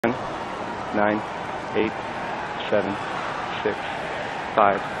9, 8, 7, 6,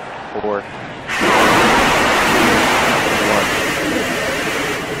 5, 4, 1.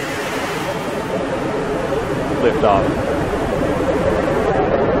 Lift off.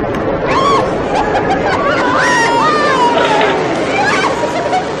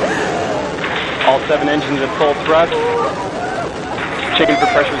 All 7 engines at full thrust. Chamber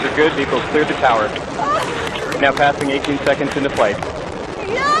pressures are good. Vehicle's cleared the tower. Now passing 18 seconds into flight.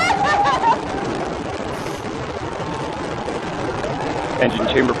 Engine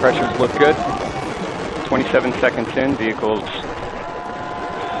chamber pressures look good. 27 seconds in, vehicles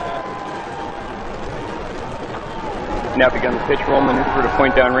now begun the pitch roll maneuver to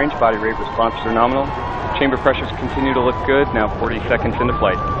point down range. Body rate responses are nominal. Chamber pressures continue to look good. Now 40 seconds into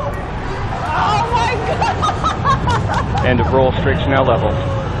flight. Oh my God! End of roll, strakes now level.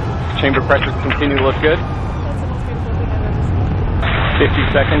 Chamber pressures continue to look good. 50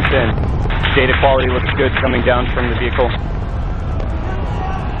 seconds in. Data quality looks good coming down from the vehicle.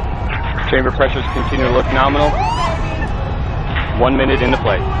 Chamber pressures continue to look nominal. 1 minute into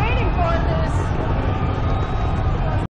flight.